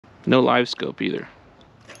No live scope either.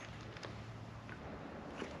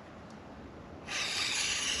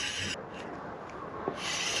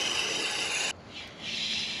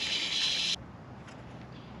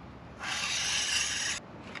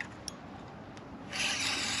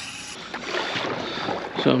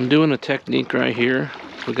 So I'm doing a technique right here.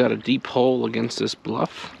 We got a deep hole against this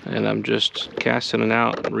bluff, and I'm just casting it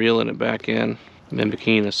out and reeling it back in,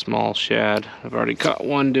 mimicking a small shad. I've already caught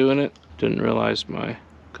one doing it. Didn't realize my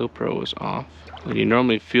GoPro was off. And you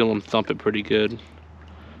normally feel them thump it pretty good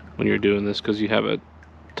when you're doing this because you have a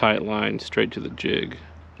tight line straight to the jig,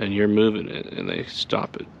 and you're moving it and they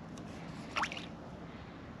stop it.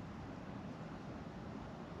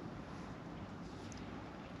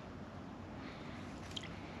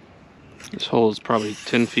 This hole is probably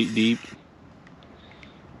 10 feet deep.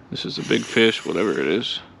 This is a big fish, whatever it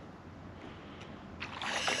is.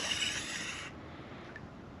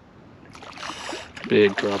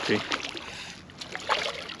 Big crappie.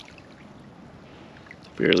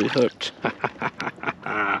 Barely hooked.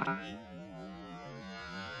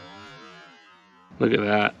 Look at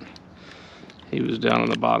that. He was down on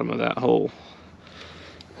the bottom of that hole.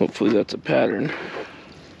 Hopefully that's a pattern.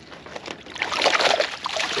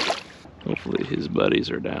 Hopefully his buddies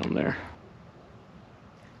are down there.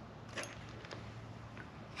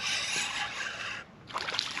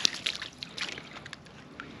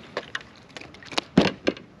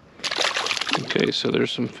 Okay, so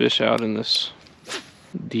there's some fish out in this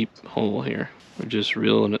deep hole here. We're just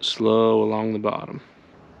reeling it slow along the bottom.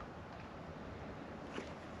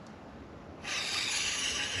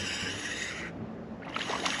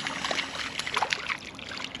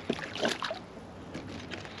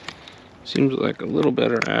 Seems like a little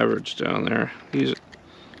better average down there.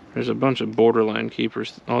 There's a bunch of borderline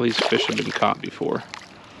keepers. All these fish have been caught before,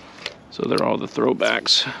 so they're all the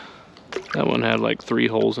throwbacks. That one had like 3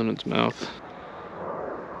 holes in its mouth.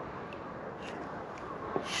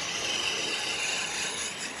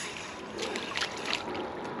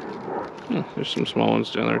 There's some small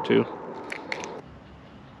ones down there too.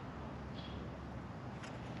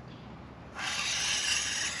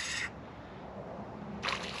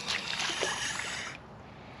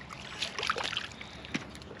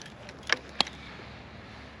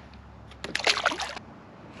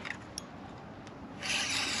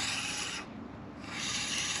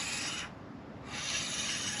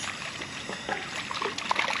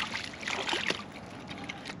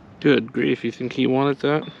 Good grief, you think he wanted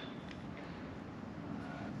that?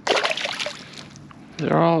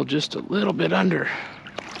 They're all just a little bit under.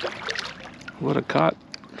 Would have caught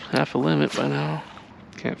half a limit by now.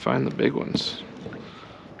 Can't find the big ones.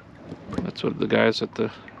 That's what the guys at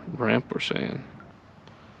the ramp were saying.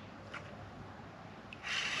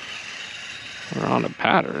 We're on a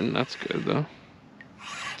pattern, that's good though.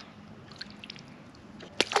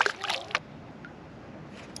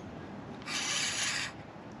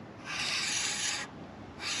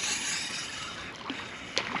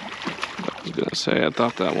 I was gonna say, I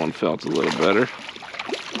thought that one felt a little better.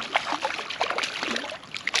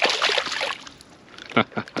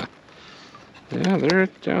 Yeah, they're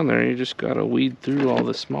down there. You just gotta weed through all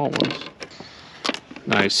the small ones.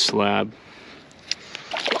 Nice slab.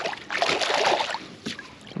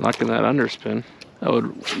 Liking that underspin. I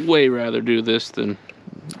would way rather do this than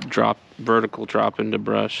vertical drop into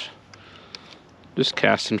brush. Just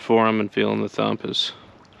casting for them and feeling the thump is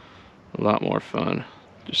a lot more fun.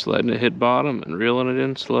 Just letting it hit bottom and reeling it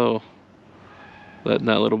in slow. Letting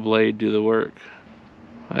that little blade do the work.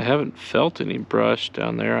 I haven't felt any brush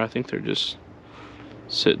down there. I think they're just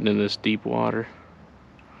sitting in this deep water.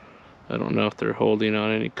 I don't know if they're holding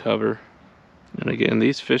on any cover. And again,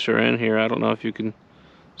 these fish are in here. I don't know if you can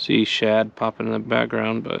see shad popping in the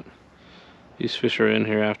background, but these fish are in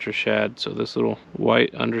here after shad. So this little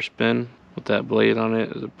white underspin with that blade on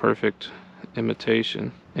it is a perfect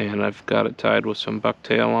imitation. And I've got it tied with some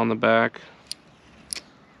bucktail on the back.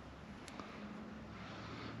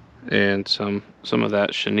 And some of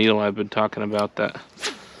that chenille I've been talking about that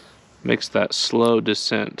makes that slow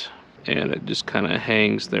descent, and it just kind of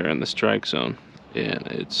hangs there in the strike zone, and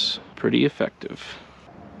it's pretty effective.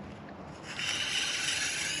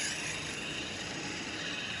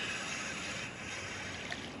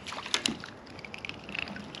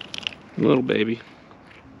 Little baby.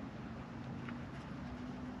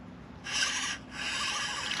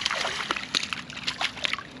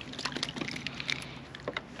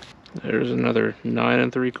 There's another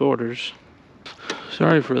 9 3/4.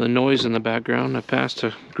 Sorry for the noise in the background. I passed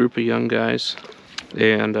a group of young guys,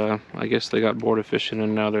 and I guess they got bored of fishing,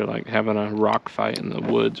 and now they're like having a rock fight in the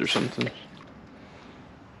woods or something.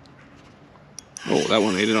 Oh, that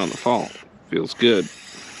one ate it on the fall. Feels good.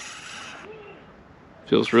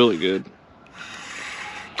 Feels really good.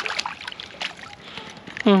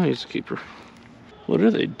 Oh, he's a keeper. What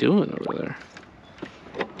are they doing over there?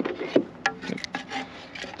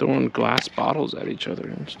 Throwing glass bottles at each other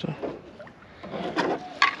and stuff.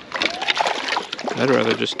 I'd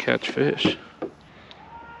rather just catch fish.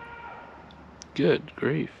 Good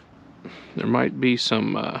grief. There might be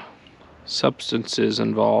some substances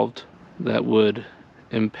involved that would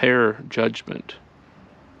impair judgment.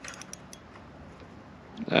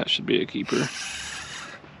 That should be a keeper.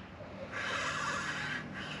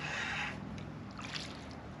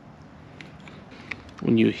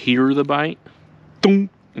 When you hear the bite, thunk,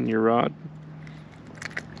 in your rod,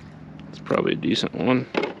 it's probably a decent one.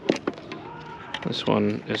 This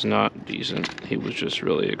one is not decent. He was just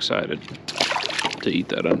really excited to eat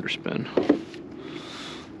that underspin.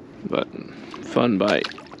 But fun bite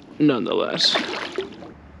nonetheless.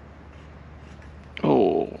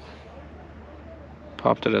 Oh,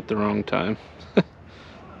 popped it at the wrong time. You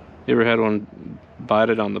ever had one bite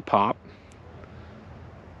it on the pop?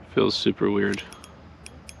 Feels super weird.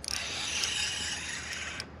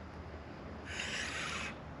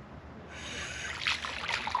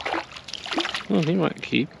 Well, he might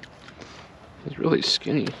keep. He's really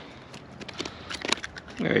skinny.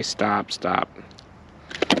 Hey, stop.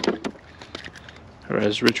 Or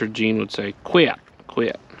as Richard Gene would say, quit.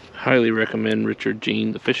 Highly recommend Richard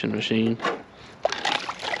Gene, the fishing machine.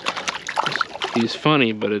 He's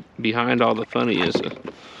funny, but behind all the funny is a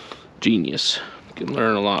genius. You can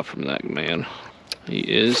learn a lot from that man. He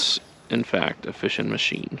is, in fact, a fishing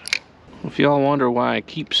machine. If y'all wonder why I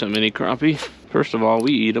keep so many crappie, first of all,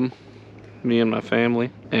 we eat them. Me and my family,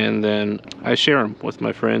 and then I share them with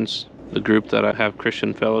my friends, the group that I have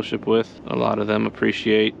Christian fellowship with. A lot of them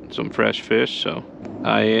appreciate some fresh fish, so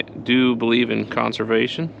I do believe in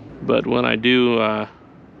conservation, but when I do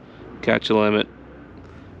catch a limit,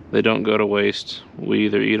 they don't go to waste. We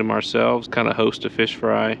either eat them ourselves, kind of host a fish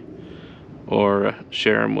fry, or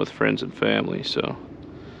share them with friends and family. So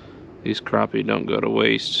these crappie don't go to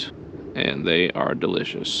waste, and they are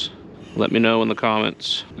delicious. Let me know in the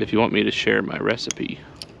comments if you want me to share my recipe,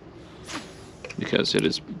 because it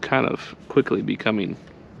is kind of quickly becoming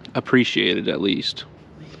appreciated, at least.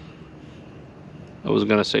 I was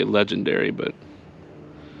gonna say legendary, but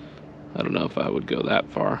I don't know if I would go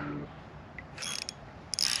that far.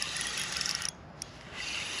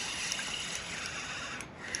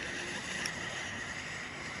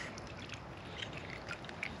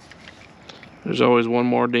 There's always one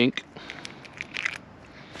more dink.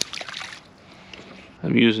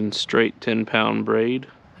 I'm using straight 10-pound braid,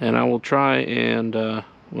 and I will try and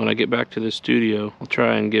when I get back to the studio, I'll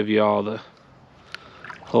try and give you all the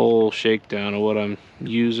whole shakedown of what I'm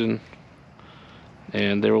using,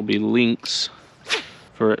 and there will be links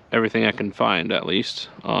for everything I can find, at least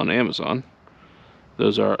on Amazon.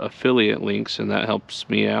 Those are affiliate links, and that helps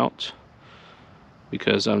me out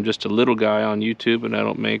because I'm just a little guy on YouTube and I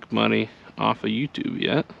don't make money off of YouTube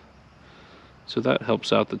yet. So that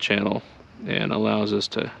helps out the channel and allows us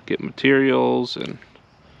to get materials and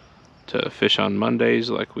to fish on Mondays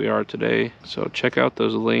like we are today. So check out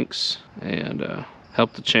those links and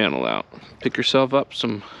help the channel out. Pick yourself up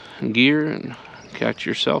some gear and catch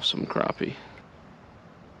yourself some crappie.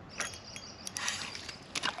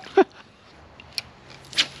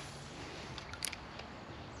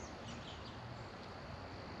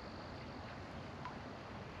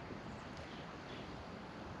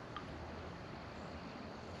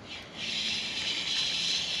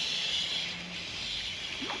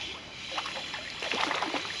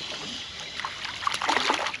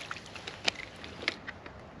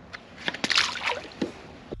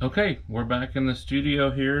 Okay, we're back in the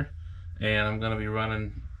studio here, and I'm gonna be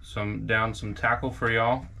running down some tackle for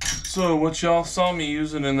y'all. So what y'all saw me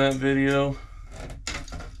using in that video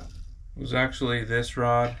was actually this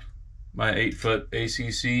rod, my 8-foot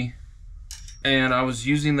ACC, and I was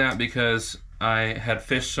using that because I had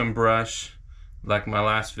fished some brush, like my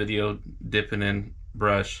last video, dipping in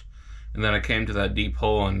brush. And then I came to that deep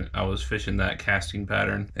hole and I was fishing that casting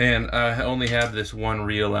pattern. And I only had this one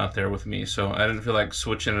reel out there with me, so I didn't feel like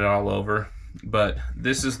switching it all over. But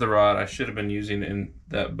this is the rod I should have been using in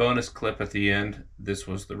that bonus clip at the end. This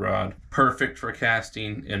was the rod. Perfect for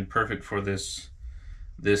casting and perfect for this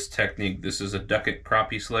technique. This is a Duckett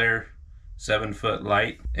Crappie Slayer, 7-foot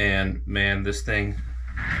light. And man, this thing,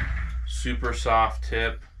 super soft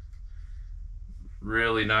tip.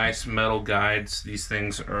 Really nice metal guides. These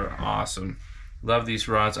things are awesome. Love these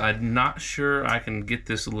rods. I'm not sure I can get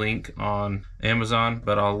this link on Amazon,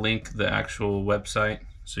 but I'll link the actual website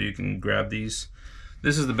so you can grab these.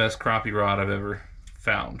 This is the best crappie rod I've ever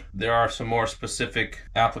found. There are some more specific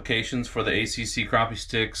applications for the ACC crappie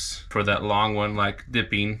sticks for that long one, like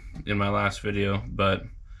dipping in my last video, but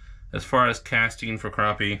as far as casting for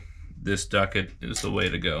crappie, this ducket is the way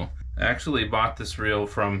to go. I actually bought this reel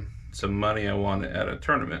from some money I won at a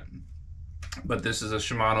tournament, but this is a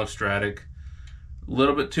Shimano Stratic. A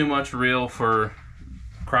little bit too much reel for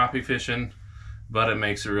crappie fishing, but it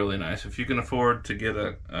makes it really nice. If you can afford to get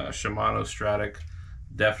a Shimano Stratic,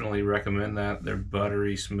 definitely recommend that. They're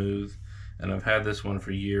buttery smooth, and I've had this one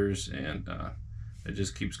for years, and it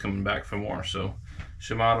just keeps coming back for more. So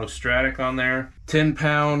Shimano Stratic on there.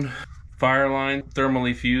 10-pound Fireline,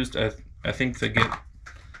 thermally fused. I think they get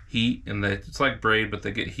heat, and it's like braid, but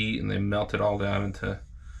they get heat and they melt it all down into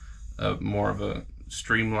more of a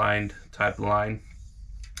streamlined type line.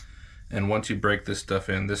 And once you break this stuff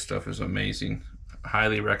in, this stuff is amazing.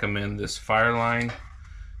 Highly recommend this Fireline.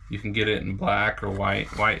 You can get it in black or white.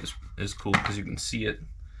 White is cool because you can see it.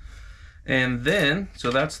 And then,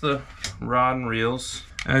 so that's the rod and reels.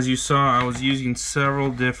 As you saw, I was using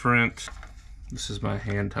several different, this is my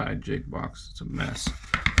hand-tied jig box. It's a mess.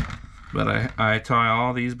 But I tie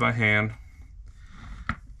all these by hand.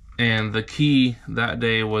 And the key that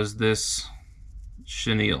day was this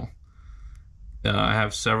chenille. I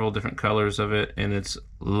have several different colors of it, and it's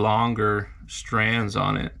longer strands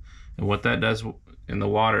on it. And what that does in the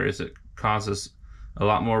water is it causes a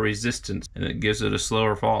lot more resistance, and it gives it a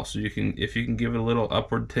slower fall. So you can, if you can give it a little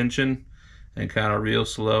upward tension and kind of reel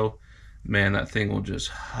slow, man, that thing will just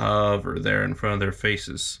hover there in front of their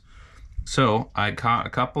faces. So I caught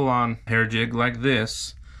a couple on hair jig like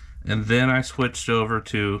this, and then I switched over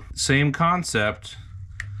to same concept,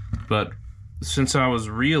 but since I was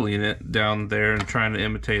reeling it down there and trying to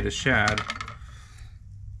imitate a shad,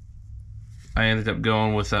 I ended up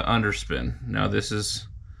going with an underspin. Now this is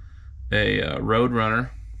a Road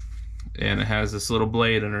Runner, and it has this little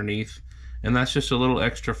blade underneath, and that's just a little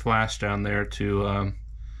extra flash down there to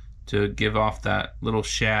give off that little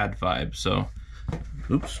shad vibe. So,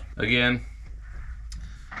 oops. Again,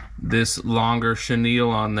 this longer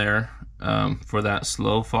chenille on there for that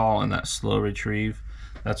slow fall and that slow retrieve.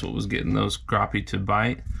 That's what was getting those crappie to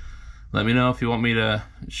bite. Let me know if you want me to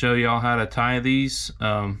show y'all how to tie these.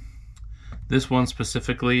 This one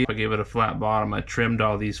specifically, I gave it a flat bottom. I trimmed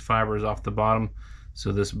all these fibers off the bottom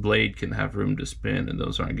so this blade can have room to spin and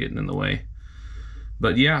those aren't getting in the way.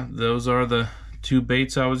 But yeah, those are the two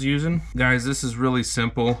baits I was using. Guys, this is really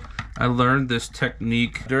simple. I learned this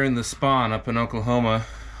technique during the spawn up in Oklahoma.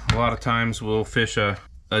 A lot of times we'll fish a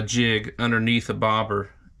jig underneath a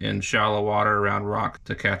bobber in shallow water around rock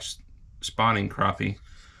to catch spawning crappie.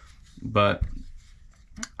 But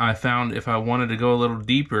I found if I wanted to go a little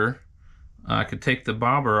deeper, I could take the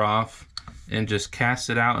bobber off and just cast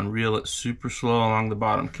it out and reel it super slow along the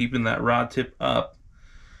bottom, keeping that rod tip up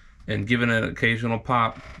and giving it an occasional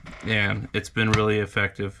pop, and it's been really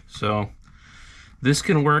effective. So this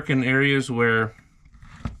can work in areas where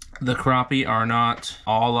the crappie are not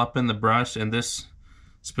all up in the brush. In this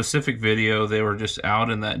specific video, they were just out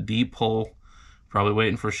in that deep hole, probably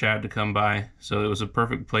waiting for shad to come by. So it was a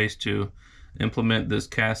perfect place to implement this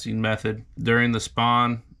casting method. During the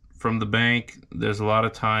spawn from the bank, there's a lot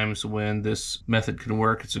of times when this method can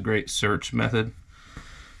work. It's a great search method.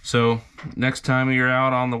 So next time you're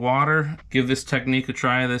out on the water, give this technique a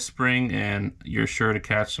try this spring and you're sure to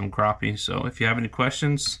catch some crappie. So if you have any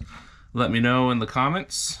questions, let me know in the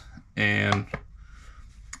comments. And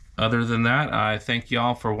other than that, I thank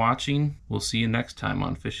y'all for watching. We'll see you next time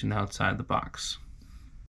on Fishing Outside the Box.